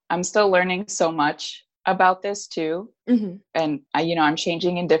I'm still learning so much about this too. Hmm. And I'm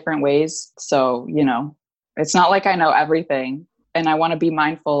changing in different ways. So, it's not like I know everything, and I want to be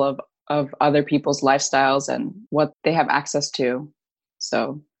mindful of other people's lifestyles and what they have access to.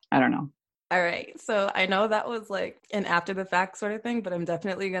 So, I don't know. All right. So I know that was like an after the fact sort of thing, but I'm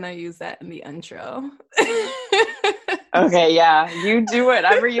definitely going to use that in the intro. Okay, yeah, you do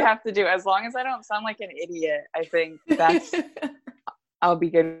whatever you have to do. As long as I don't sound like an idiot, I think I'll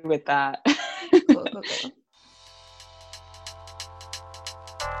be good with that. Cool, cool, cool.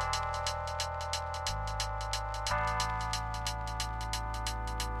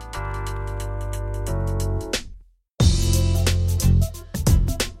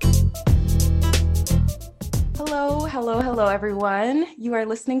 Hello, everyone. You are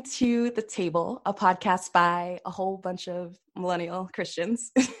listening to The Table, a podcast by a whole bunch of millennial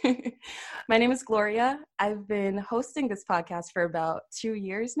Christians. My name is Gloria. I've been hosting this podcast for about 2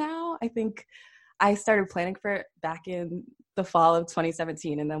 years now. I think I started planning for it back in the fall of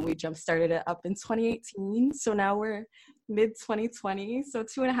 2017, and then we jump started it up in 2018. So now we're mid 2020, so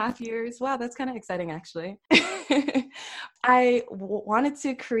 2.5 years. Wow, that's kind of exciting, actually. I wanted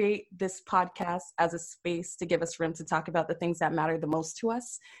to create this podcast as a space to give us room to talk about the things that matter the most to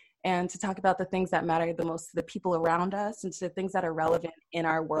us, and to talk about the things that matter the most to the people around us, and to the things that are relevant in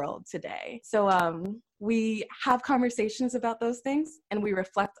our world today. So we have conversations about those things, and we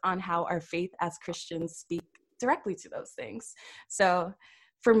reflect on how our faith as Christians speak directly to those things. So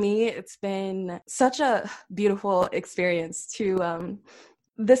for me, it's been such a beautiful experience to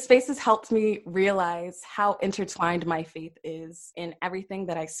this space has helped me realize how intertwined my faith is in everything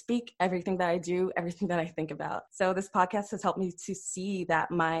that I speak, everything that I do, everything that I think about. So this podcast has helped me to see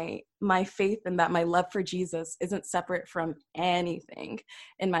that my faith and that my love for Jesus isn't separate from anything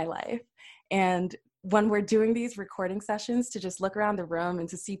in my life. And when we're doing these recording sessions, to just look around the room and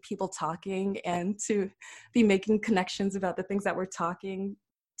to see people talking and to be making connections about the things that we're talking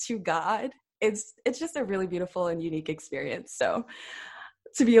to God, it's just a really beautiful and unique experience. So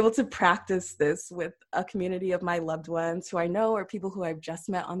to be able to practice this with a community of my loved ones who I know or people who I've just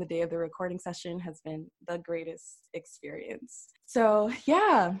met on the day of the recording session has been the greatest experience. So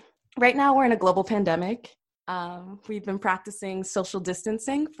yeah, right now we're in a global pandemic. We've been practicing social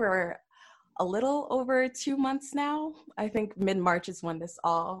distancing for a little over 2 months now. I think mid-March is when this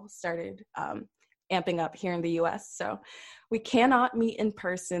all started amping up here in the US. So we cannot meet in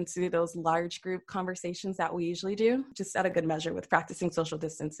person to do those large group conversations that we usually do, just at a good measure with practicing social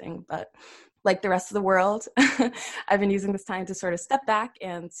distancing. But like the rest of the world, I've been using this time to sort of step back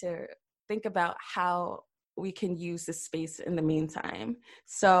and to think about how we can use this space in the meantime.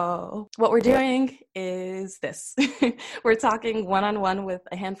 So what we're doing is this. We're talking one-on-one with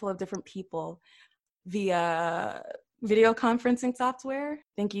a handful of different people via video conferencing software.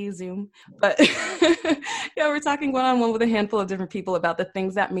 Thank you, Zoom. But yeah, we're talking one-on-one with a handful of different people about the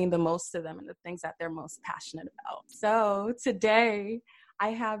things that mean the most to them and the things that they're most passionate about. So today, I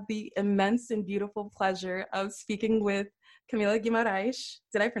have the immense and beautiful pleasure of speaking with Camila Guimarães.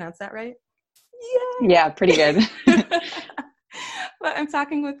 Did I pronounce that right? Yeah, pretty good. But I'm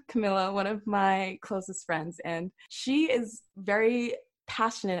talking with Camila, one of my closest friends, and she is very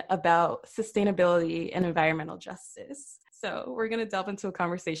passionate about sustainability and environmental justice. So we're going to delve into a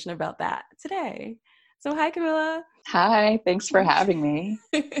conversation about that today. So hi, Camila. Hi, thanks for having me.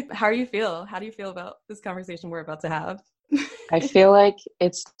 How do you feel? How do you feel about this conversation we're about to have? I feel like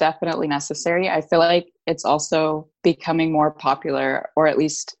it's definitely necessary. I feel like it's also becoming more popular, or at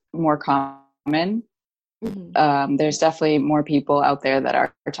least more common. Mm-hmm. There's definitely more people out there that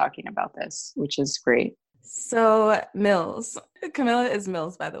are talking about this, which is great. So Mills, Camila is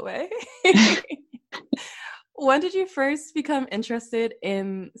Mills, by the way. When did you first become interested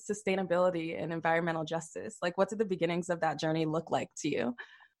in sustainability and environmental justice? Like, what did the beginnings of that journey look like to you?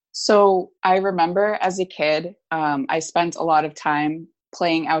 So I remember as a kid, I spent a lot of time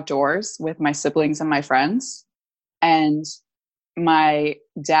playing outdoors with my siblings and my friends. And my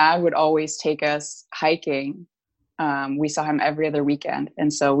dad would always take us hiking. We saw him every other weekend.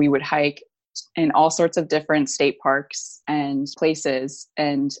 And so we would hike in all sorts of different state parks and places.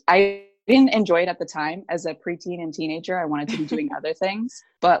 And I didn't enjoy it at the time. As a preteen and teenager, I wanted to be doing other things.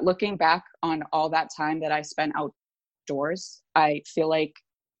 But looking back on all that time that I spent outdoors, I feel like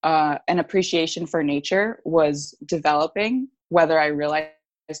an appreciation for nature was developing, whether I realized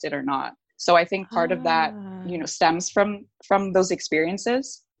it or not. So I think part of that, stems from those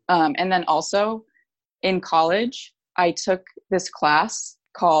experiences. And then also in college, I took this class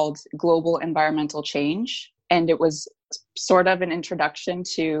called Global Environmental Change, and it was sort of an introduction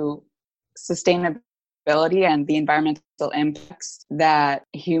to sustainability and the environmental impacts that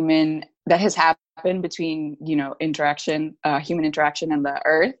has happened between, human interaction and the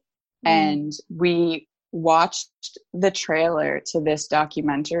earth. And we watched the trailer to this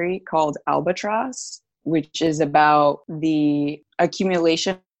documentary called Albatross, which is about the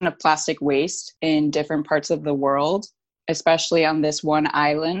accumulation of plastic waste in different parts of the world, especially on this one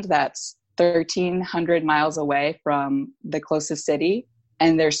island that's 1,300 miles away from the closest city.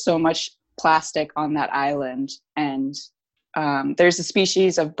 And there's so much plastic on that island. And there's a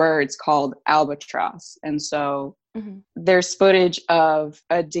species of birds called albatross. And so there's footage of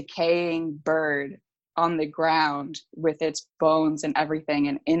a decaying bird on the ground with its bones and everything.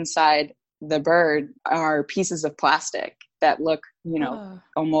 And inside the bird are pieces of plastic that look,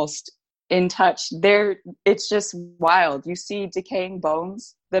 almost in touch. It's just wild. You see decaying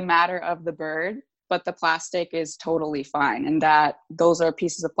bones, the matter of the bird, but the plastic is totally fine. And those are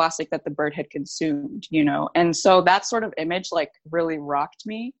pieces of plastic that the bird had consumed, And so that sort of image really rocked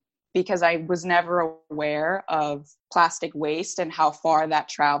me, because I was never aware of plastic waste and how far that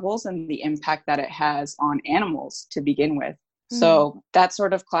travels and the impact that it has on animals to begin with. So that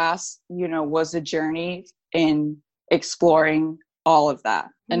sort of class, was a journey in exploring all of that.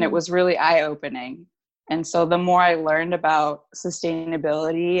 And it was really eye-opening. And so the more I learned about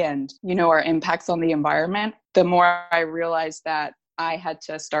sustainability and, our impacts on the environment, the more I realized that I had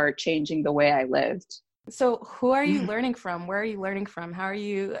to start changing the way I lived. So who are you learning from? Where are you learning from? How are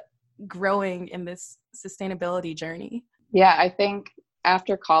you growing in this sustainability journey? Yeah, I think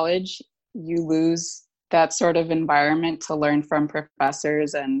after college, you lose that sort of environment to learn from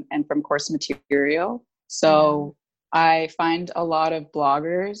professors and from course material. So I find a lot of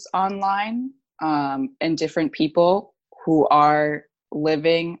bloggers online and different people who are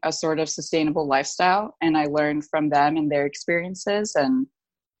living a sort of sustainable lifestyle. And I learn from them and their experiences and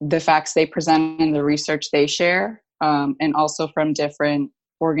the facts they present and the research they share, and also from different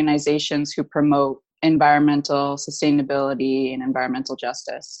organizations who promote environmental sustainability and environmental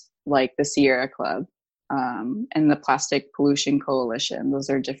justice, like the Sierra Club and the Plastic Pollution Coalition. Those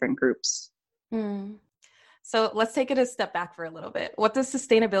are different groups. So let's take it a step back for a little bit. What does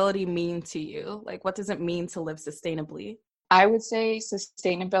sustainability mean to you? What does it mean to live sustainably? I would say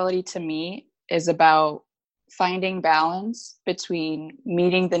sustainability to me is about finding balance between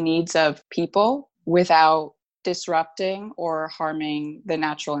meeting the needs of people without disrupting or harming the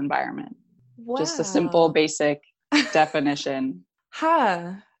natural environment. Wow. Just a simple, basic definition.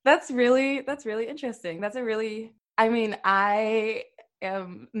 That's really interesting. I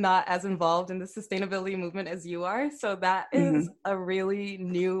am not as involved in the sustainability movement as you are. So that is a really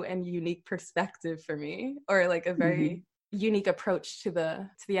new and unique perspective for me, or a very unique approach to the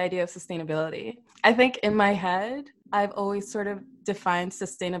idea of sustainability. I think in my head, I've always sort of defined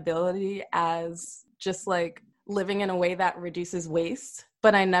sustainability as just living in a way that reduces waste,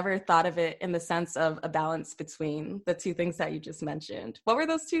 but I never thought of it in the sense of a balance between the two things that you just mentioned. What were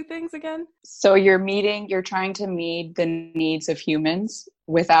those two things again? So you're trying to meet the needs of humans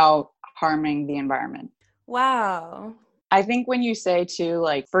without harming the environment. Wow. I think when you say too,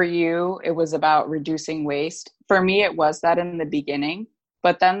 for you, it was about reducing waste. For me, it was that in the beginning.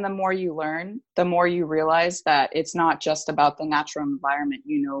 But then the more you learn, the more you realize that it's not just about the natural environment.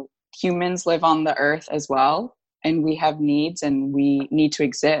 Humans live on the earth as well, and we have needs and we need to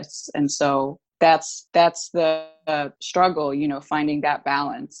exist. And so that's the struggle, finding that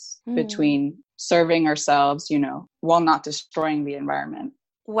balance between serving ourselves, while not destroying the environment.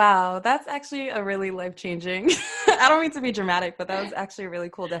 Wow, that's actually a really life-changing, I don't mean to be dramatic, but that was actually a really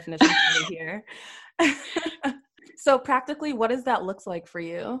cool definition to hear. So practically, what does that look like for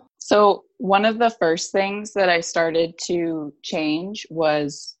you? So one of the first things that I started to change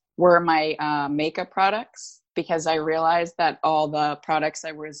were my makeup products, because I realized that all the products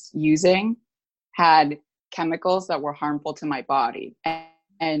I was using had chemicals that were harmful to my body.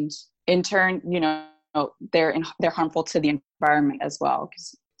 And in turn, they're harmful to the environment as well.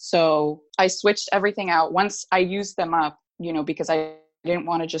 So I switched everything out. Once I used them up, because I didn't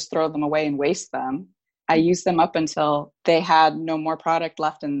want to just throw them away and waste them, I used them up until they had no more product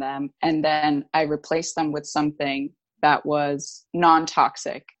left in them. And then I replaced them with something that was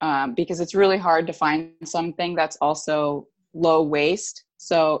non-toxic, because it's really hard to find something that's also low waste.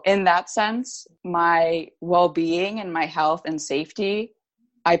 So in that sense, my well-being and my health and safety,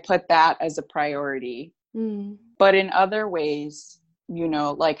 I put that as a priority. But in other ways,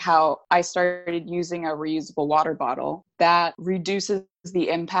 how I started using a reusable water bottle, that reduces the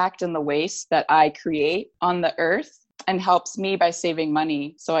impact and the waste that I create on the earth and helps me by saving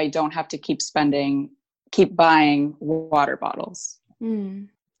money, so I don't have to keep buying water bottles.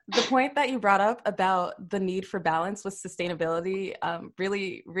 The point that you brought up about the need for balance with sustainability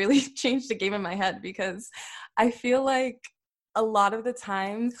really, really changed the game in my head, because I feel like a lot of the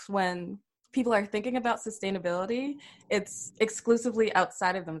times when people are thinking about sustainability, it's exclusively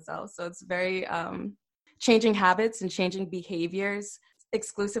outside of themselves. So it's very changing habits and changing behaviors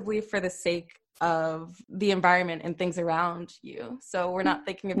exclusively for the sake of the environment and things around you. So we're not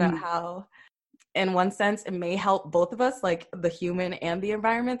thinking about how, in one sense, it may help both of us, like the human and the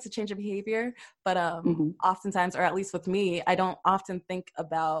environment, to change a behavior. But oftentimes, or at least with me, I don't often think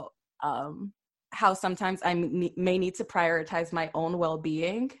about how sometimes I may need to prioritize my own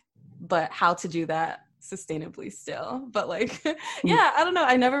well-being, but how to do that sustainably still. But like, yeah, I don't know.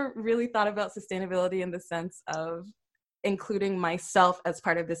 I never really thought about sustainability in the sense of including myself as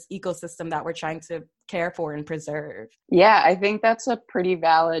part of this ecosystem that we're trying to care for and preserve. Yeah, I think that's a pretty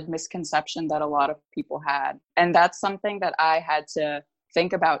valid misconception that a lot of people had. And that's something that I had to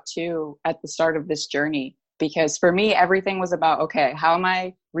think about too at the start of this journey. Because for me, everything was about, okay, how am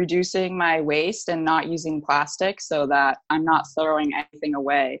I reducing my waste and not using plastic so that I'm not throwing anything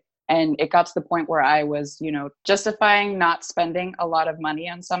away? And it got to the point where I was, justifying not spending a lot of money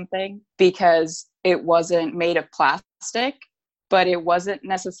on something because it wasn't made of plastic, but it wasn't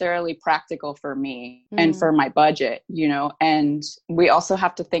necessarily practical for me and for my budget, and we also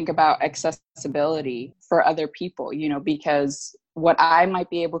have to think about accessibility for other people, because what I might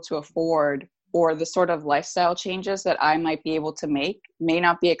be able to afford or the sort of lifestyle changes that I might be able to make may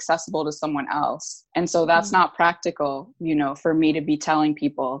not be accessible to someone else. And so that's not practical, for me to be telling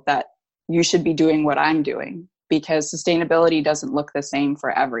people that you should be doing what I'm doing, because sustainability doesn't look the same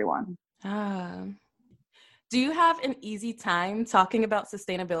for everyone. Do you have an easy time talking about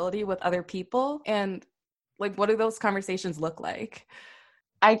sustainability with other people? And like, what do those conversations look like?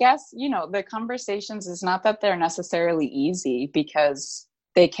 I guess, the conversations is not that they're necessarily easy, because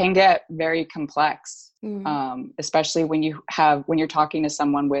they can get very complex, especially when you're talking to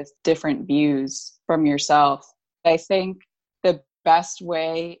someone with different views from yourself. I think the best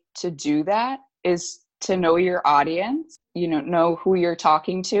way to do that is to know your audience, know who you're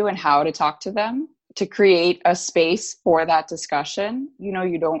talking to and how to talk to them, to create a space for that discussion.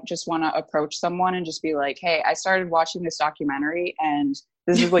 You don't just want to approach someone and just be like, hey, I started watching this documentary and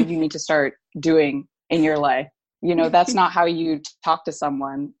this is what you need to start doing in your life. That's not how you talk to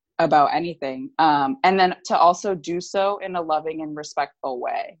someone about anything. And then to also do so in a loving and respectful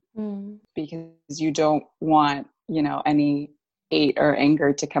way, because you don't want, any hate or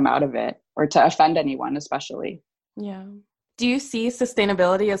anger to come out of it or to offend anyone, especially. Yeah. Do you see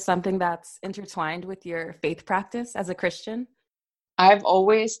sustainability as something that's intertwined with your faith practice as a Christian? I've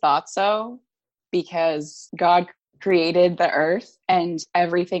always thought so, because God created the earth and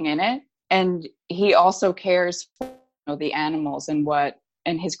everything in it. And he also cares for the animals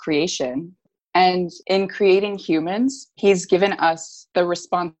and his creation. And in creating humans, he's given us the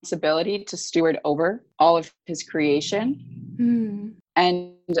responsibility to steward over all of his creation.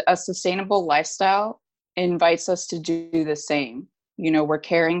 And a sustainable lifestyle invites us to do the same. We're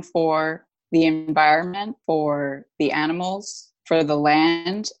caring for the environment, for the animals, for the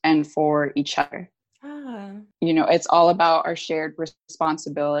land, and for each other. It's all about our shared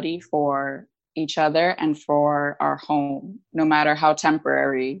responsibility for each other and for our home, no matter how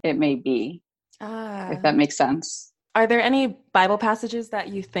temporary it may be, if that makes sense. Are there any Bible passages that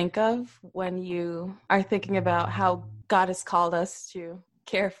you think of when you are thinking about how God has called us to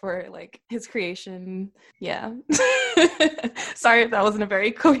care for like his creation? Yeah. Sorry if that wasn't a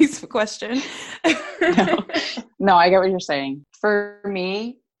very cohesive question. No, I get what you're saying. For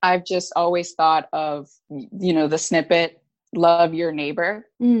me, I've just always thought of, the snippet, love your neighbor.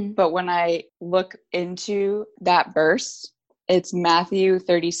 But when I look into that verse, it's Matthew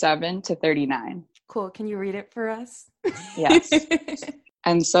 37-39. Cool. Can you read it for us? Yes.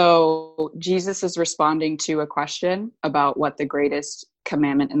 And so Jesus is responding to a question about what the greatest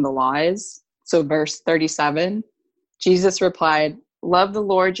commandment in the law is. So verse 37, Jesus replied, love the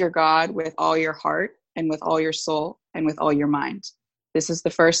Lord your God with all your heart and with all your soul and with all your mind. This is the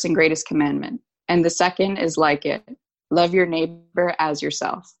first and greatest commandment. And the second is like it. Love your neighbor as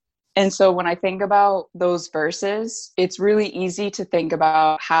yourself. And so when I think about those verses, it's really easy to think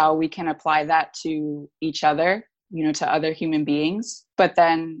about how we can apply that to each other, to other human beings. But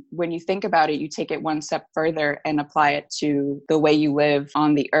then when you think about it, you take it one step further and apply it to the way you live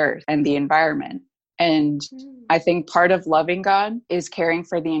on the earth and the environment. And I think part of loving God is caring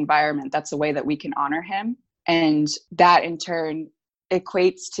for the environment. That's a way that we can honor him. And that in turn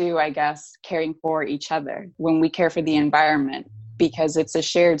equates to, I guess, caring for each other when we care for the environment, because it's a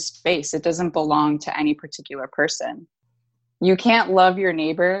shared space. It doesn't belong to any particular person. You can't love your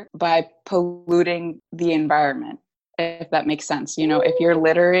neighbor by polluting the environment, if that makes sense. You know, if you're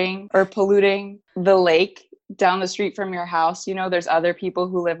littering or polluting the lake down the street from your house, you know, there's other people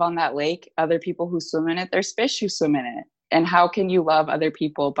who live on that lake, other people who swim in it, there's fish who swim in it. And how can you love other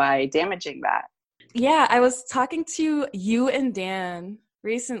people by damaging that? Yeah, I was talking to you and Dan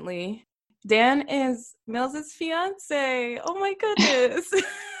recently. Dan is Mills' fiance. Oh my goodness.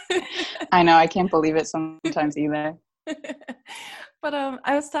 I know, I can't believe it sometimes either. But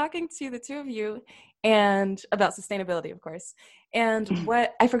I was talking to the two of you and about sustainability, of course. And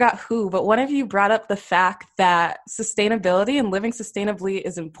what I forgot who, but one of you brought up the fact that sustainability and living sustainably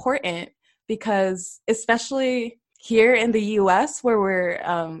is important because, especially here in the U.S., where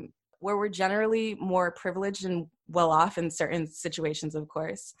we're generally more privileged and well off in certain situations, of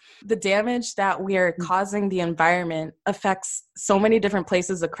course, the damage that we are causing the environment affects so many different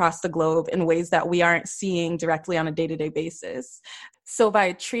places across the globe in ways that we aren't seeing directly on a day-to-day basis. So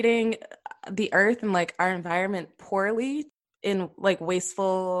by treating the earth and like our environment poorly in like wasteful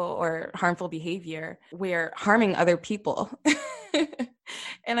or harmful behavior, we're harming other people.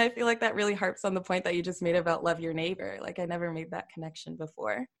 And I feel like that really harps on the point that you just made about love your neighbor. Like I never made that connection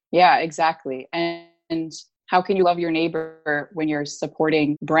before. Yeah, exactly. And how can you love your neighbor when you're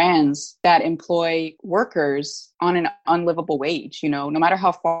supporting brands that employ workers on an unlivable wage? You know, no matter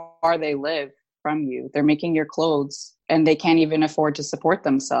how far they live from you, they're making your clothes and they can't even afford to support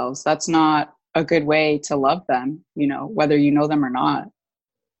themselves. That's not a good way to love them, you know, whether you know them or not.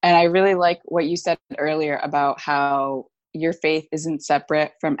 And I really like what you said earlier about how your faith isn't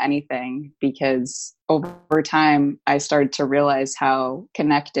separate from anything, because over time, I started to realize how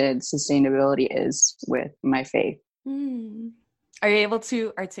connected sustainability is with my faith. Are you able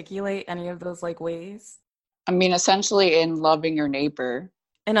to articulate any of those like ways? I mean, essentially in loving your neighbor.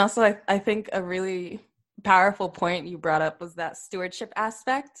 And also, I think a really powerful point you brought up was that stewardship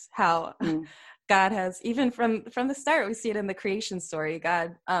aspect, how God has, even from the start, we see it in the creation story.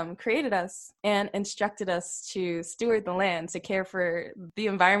 God created us and instructed us to steward the land, to care for the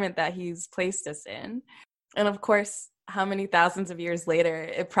environment that he's placed us in. And of course, how many thousands of years later,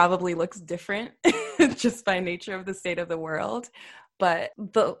 it probably looks different just by nature of the state of the world. But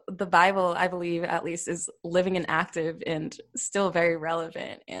the Bible, I believe, at least, is living and active and still very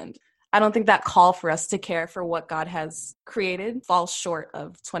relevant. And I don't think that call for us to care for what God has created falls short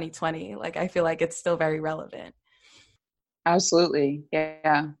of 2020. Like, I feel like it's still very relevant. Absolutely.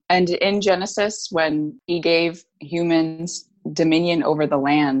 Yeah. And in Genesis, when he gave humans dominion over the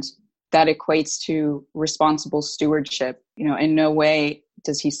land, that equates to responsible stewardship. You know, in no way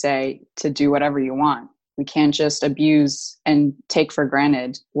does he say to do whatever you want. We can't just abuse and take for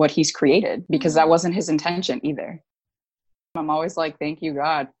granted what he's created, because that wasn't his intention either. I'm always like, thank you,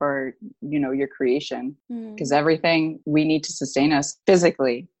 God, for, you know, your creation, because everything we need to sustain us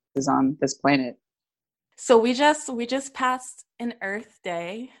physically is on this planet. So we just passed an Earth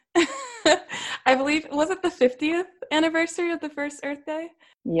Day. I believe, was it the 50th anniversary of the first Earth Day?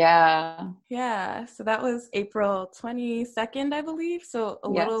 Yeah. Yeah. So that was April 22nd, I believe. So a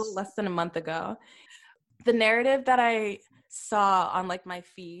little less than a month ago. The narrative that I saw on like my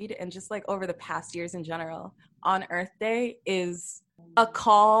feed and just like over the past years in general on Earth Day is a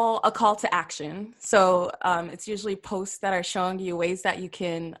call to action. So it's usually posts that are showing you ways that you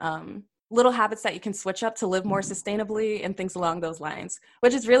can little habits that you can switch up to live more sustainably and things along those lines,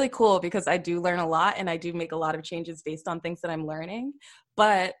 which is really cool because I do learn a lot and I do make a lot of changes based on things that I'm learning.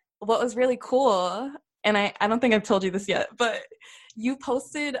 But what was really cool, and I don't think I've told you this yet, but you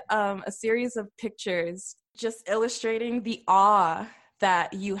posted a series of pictures just illustrating the awe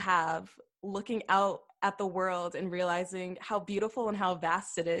that you have looking out at the world and realizing how beautiful and how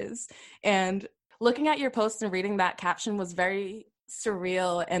vast it is. And looking at your post and reading that caption was very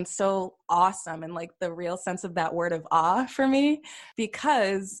surreal and so awesome, and like the real sense of that word of awe for me,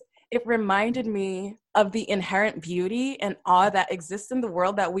 because it reminded me of the inherent beauty and awe that exists in the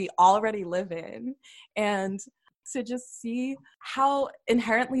world that we already live in. And to just see how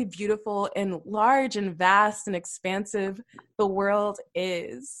inherently beautiful and large and vast and expansive the world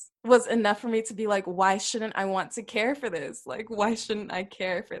is was enough for me to be like, why shouldn't I want to care for this? Like, why shouldn't I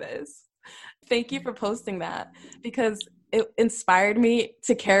care for this? Thank you for posting that, because it inspired me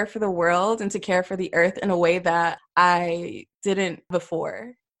to care for the world and to care for the earth in a way that I didn't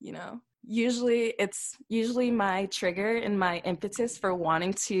before, you know? It's usually my trigger and my impetus for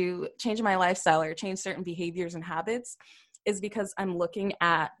wanting to change my lifestyle or change certain behaviors and habits is because I'm looking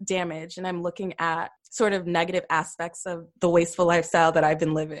at damage and I'm looking at sort of negative aspects of the wasteful lifestyle that I've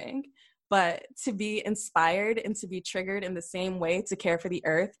been living. but to be inspired and to be triggered in the same way to care for the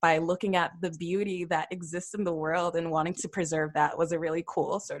earth by looking at the beauty that exists in the world and wanting to preserve that was a really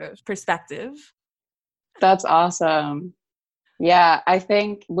cool sort of perspective. That's awesome. Yeah, I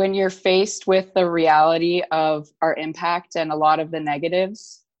think when you're faced with the reality of our impact and a lot of the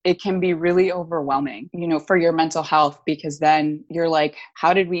negatives, it can be really overwhelming, for your mental health, because then you're like,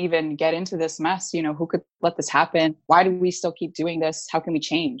 how did we even get into this mess? Who could let this happen? Why do we still keep doing this? How can we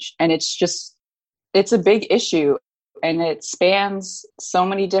change? And it's a big issue, and it spans so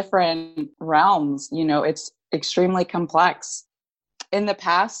many different realms. It's extremely complex. In the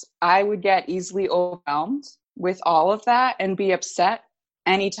past, I would get easily overwhelmed with all of that and be upset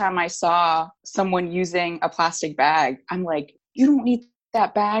anytime I saw someone using a plastic bag. I'm like, you don't need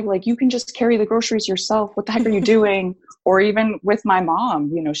that bag. Like, you can just carry the groceries yourself. What the heck are you doing? Or even with my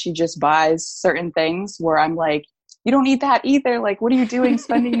mom, she just buys certain things where I'm like, you don't need that either. Like, what are you doing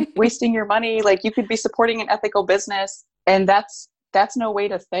wasting your money? Like, you could be supporting an ethical business. And that's no way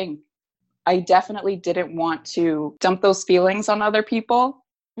to think. I definitely didn't want to dump those feelings on other people.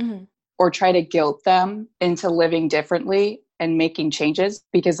 Mm-hmm. Or try to guilt them into living differently and making changes,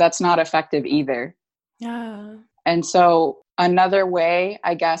 because that's not effective either. Yeah. And so another way,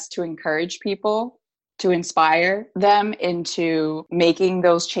 I guess, to encourage people, to inspire them into making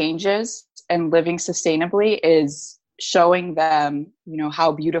those changes and living sustainably, is showing them,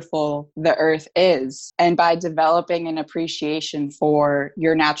 how beautiful the earth is. And by developing an appreciation for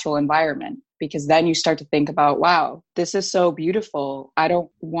your natural environment, because then you start to think about, wow, this is so beautiful. I don't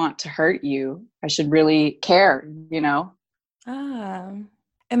want to hurt you. I should really care, And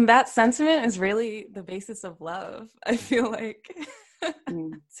that sentiment is really the basis of love. I feel like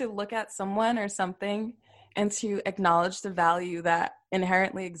to look at someone or something and to acknowledge the value that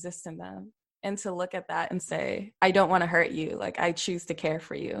inherently exists in them, and to look at that and say, I don't want to hurt you. Like, I choose to care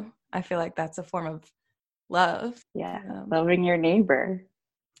for you. I feel like that's a form of love. Yeah. Loving your neighbor.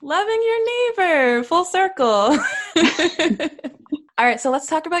 Loving your neighbor, full circle. All right, so let's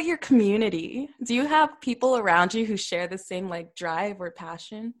talk about your community. Do you have people around you who share the same drive or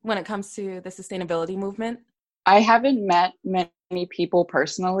passion when it comes to the sustainability movement? I haven't met many people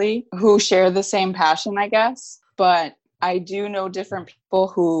personally who share the same passion, I guess, but I do know different people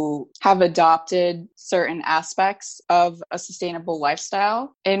who have adopted certain aspects of a sustainable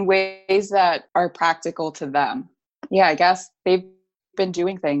lifestyle in ways that are practical to them. Yeah, I guess they've been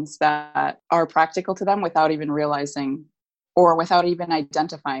doing things that are practical to them without even realizing or without even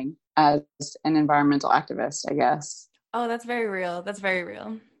identifying as an environmental activist, I guess. Oh, that's very real. That's very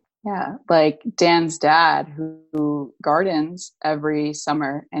real. Yeah, like Dan's dad, who gardens every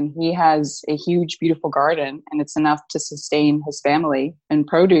summer, and he has a huge, beautiful garden, and it's enough to sustain his family and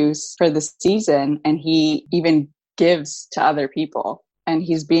produce for the season. And he even gives to other people, and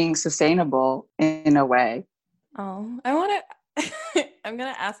he's being sustainable in a way. Oh, I want to, I'm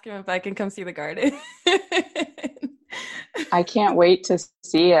going to ask him if I can come see the garden. I can't wait to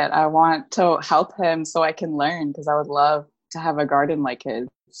see it. I want to help him so I can learn, because I would love to have a garden like his.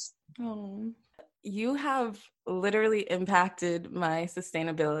 Oh, you have literally impacted my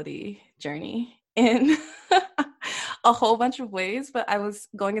sustainability journey in a whole bunch of ways, but I was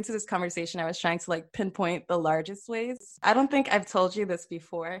going into this conversation, I was trying to pinpoint the largest ways. I don't think I've told you this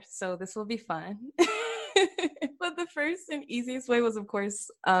before, so this will be fun. But the first and easiest way was, of course,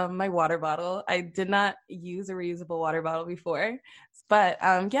 my water bottle. I did not use a reusable water bottle before. But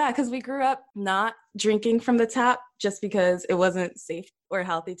because we grew up not drinking from the tap just because it wasn't safe or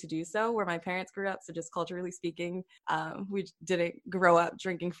healthy to do so, where my parents grew up. So just culturally speaking, we didn't grow up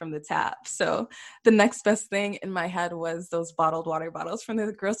drinking from the tap. So the next best thing in my head was those bottled water bottles from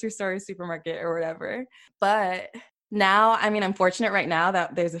the grocery store or supermarket or whatever. But now, I'm fortunate right now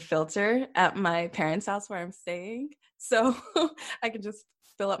that there's a filter at my parents' house where I'm staying. So I can just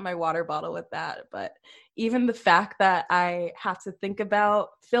fill up my water bottle with that. But even the fact that I have to think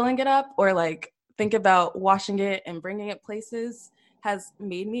about filling it up or think about washing it and bringing it places has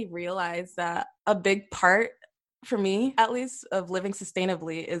made me realize that a big part, for me at least, of living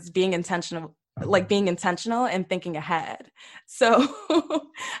sustainably is being intentional and thinking ahead. So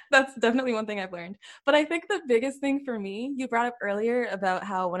that's definitely one thing I've learned. But I think the biggest thing for me, you brought up earlier about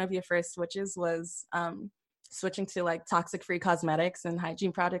how one of your first switches was switching to toxic-free cosmetics and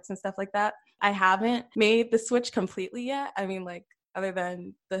hygiene products and stuff like that. I haven't made the switch completely yet. Other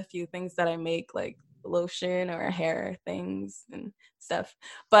than the few things that I make, like lotion or hair things and stuff.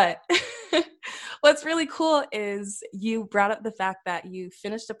 But what's really cool is you brought up the fact that you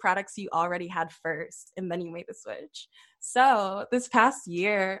finished the products you already had first and then you made the switch. So this past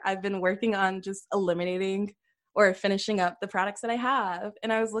year, I've been working on just eliminating or finishing up the products that I have.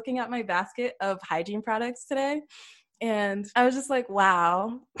 And I was looking at my basket of hygiene products today, and I was just like,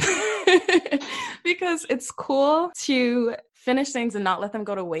 wow. Because it's cool to finish things and not let them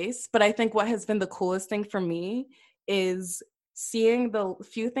go to waste. But I think what has been the coolest thing for me is seeing the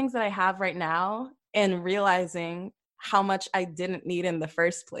few things that I have right now and realizing how much I didn't need in the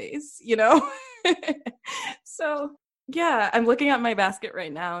first place, you know? So yeah, I'm looking at my basket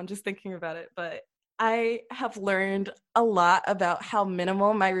right now and just thinking about it, but I have learned a lot about how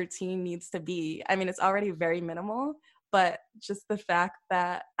minimal my routine needs to be. I mean, it's already very minimal, but just the fact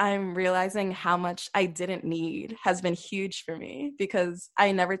that I'm realizing how much I didn't need has been huge for me, because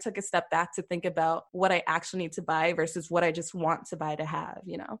I never took a step back to think about what I actually need to buy versus what I just want to buy to have,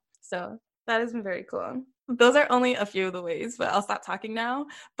 you know? So that has been very cool. Those are only a few of the ways, but I'll stop talking now.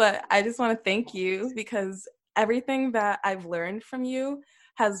 But I just want to thank you, because everything that I've learned from you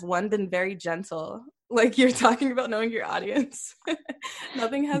has, one, been very gentle. Like you're talking about knowing your audience.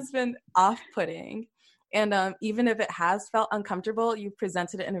 Nothing has been off-putting. And even if it has felt uncomfortable, you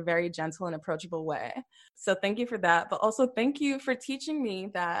presented it in a very gentle and approachable way. So thank you for that. But also thank you for teaching me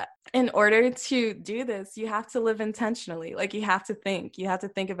that in order to do this, you have to live intentionally. Like you have to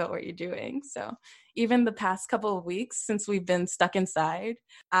think about what you're doing. So even the past couple of weeks since we've been stuck inside,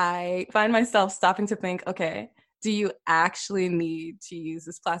 I find myself stopping to think, okay, do you actually need to use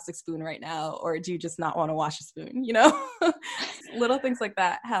this plastic spoon right now? Or do you just not want to wash a spoon? You know, little things like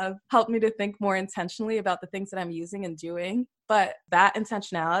that have helped me to think more intentionally about the things that I'm using and doing. But that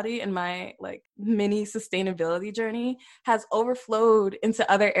intentionality in my like mini sustainability journey has overflowed into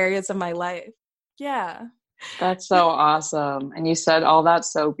other areas of my life. Yeah. That's so awesome. And you said all that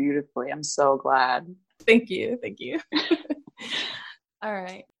so beautifully. I'm so glad. Thank you. Thank you. All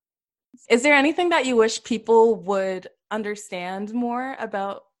right. Is there anything that you wish people would understand more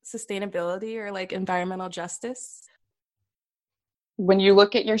about sustainability or like environmental justice? When you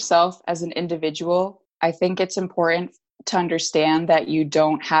look at yourself as an individual, I think it's important to understand that you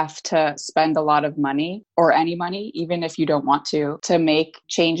don't have to spend a lot of money or any money, even if you don't want to make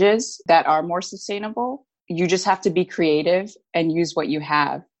changes that are more sustainable. You just have to be creative and use what you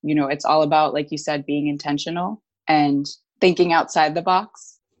have. You know, it's all about, like you said, being intentional and thinking outside the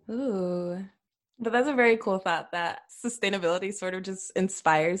box. Ooh, but that's a very cool thought, that sustainability sort of just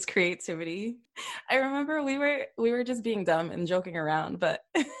inspires creativity. I remember we were just being dumb and joking around, but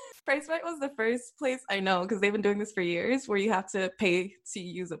PriceRite was the first place I know, because they've been doing this for years, where you have to pay to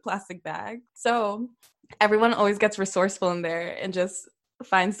use a plastic bag. So everyone always gets resourceful in there and just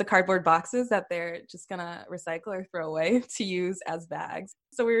finds the cardboard boxes that they're just gonna recycle or throw away to use as bags.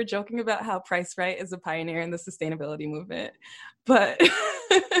 So we were joking about how PriceRite is a pioneer in the sustainability movement. But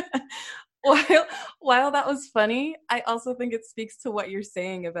while that was funny, I also think it speaks to what you're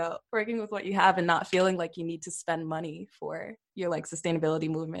saying about working with what you have and not feeling like you need to spend money for your like sustainability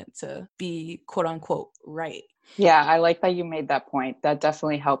movement to be quote unquote right. Yeah, I like that you made that point. That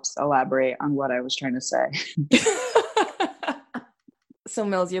definitely helps elaborate on what I was trying to say. So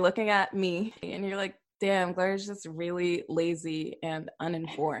Mills, you're looking at me and you're like, damn, Gloria's just really lazy and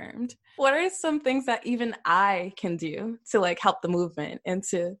uninformed. What are some things that even I can do to like help the movement and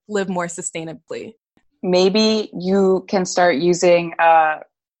to live more sustainably? Maybe you can start using a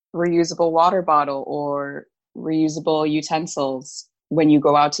reusable water bottle or reusable utensils when you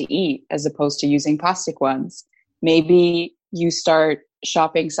go out to eat, as opposed to using plastic ones. Maybe you start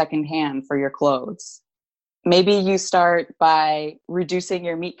shopping secondhand for your clothes. Maybe you start by reducing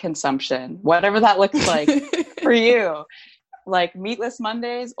your meat consumption, whatever that looks like for you, like meatless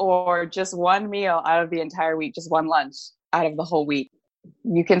Mondays or just one meal out of the entire week, just one lunch out of the whole week.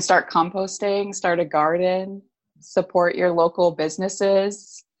 You can start composting, start a garden, support your local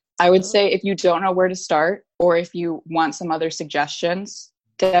businesses. I would say if you don't know where to start, or if you want some other suggestions,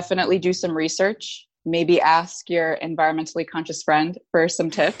 definitely do some research. Maybe ask your environmentally conscious friend for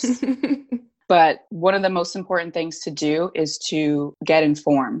some tips. But one of the most important things to do is to get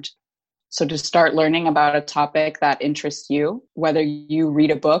informed. So to start learning about a topic that interests you, whether you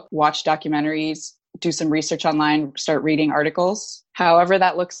read a book, watch documentaries, do some research online, start reading articles, however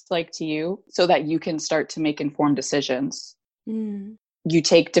that looks like to you, so that you can start to make informed decisions. You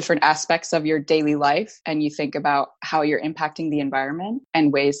take different aspects of your daily life and you think about how you're impacting the environment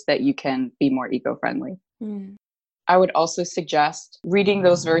and ways that you can be more eco-friendly. I would also suggest reading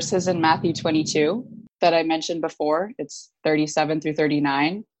those verses in Matthew 22 that I mentioned before. It's 37 through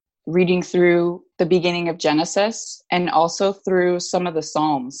 39. Reading through the beginning of Genesis and also through some of the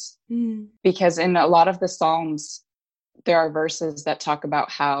Psalms. Because in a lot of the Psalms, there are verses that talk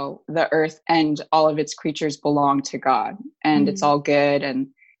about how the earth and all of its creatures belong to God and it's all good. And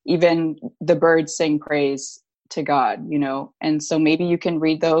even the birds sing praise to God, you know? And so maybe you can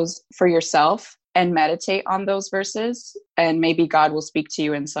read those for yourself and meditate on those verses, and maybe God will speak to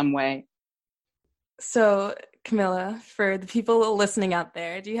you in some way. So, Camilla, for the people listening out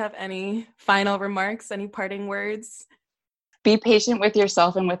there, do you have any final remarks, any parting words? Be patient with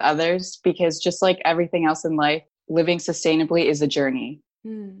yourself and with others, because just like everything else in life, living sustainably is a journey.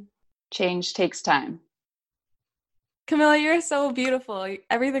 Change takes time. Camilla, you're so beautiful.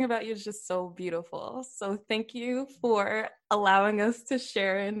 Everything about you is just so beautiful. So thank you for allowing us to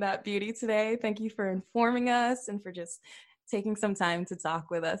share in that beauty today. Thank you for informing us and for just taking some time to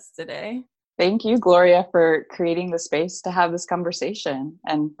talk with us today. Thank you, Gloria, for creating the space to have this conversation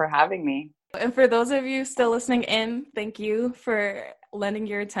and for having me. And for those of you still listening in, thank you for lending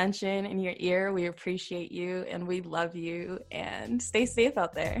your attention and your ear. We appreciate you and we love you, and stay safe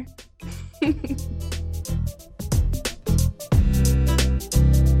out there.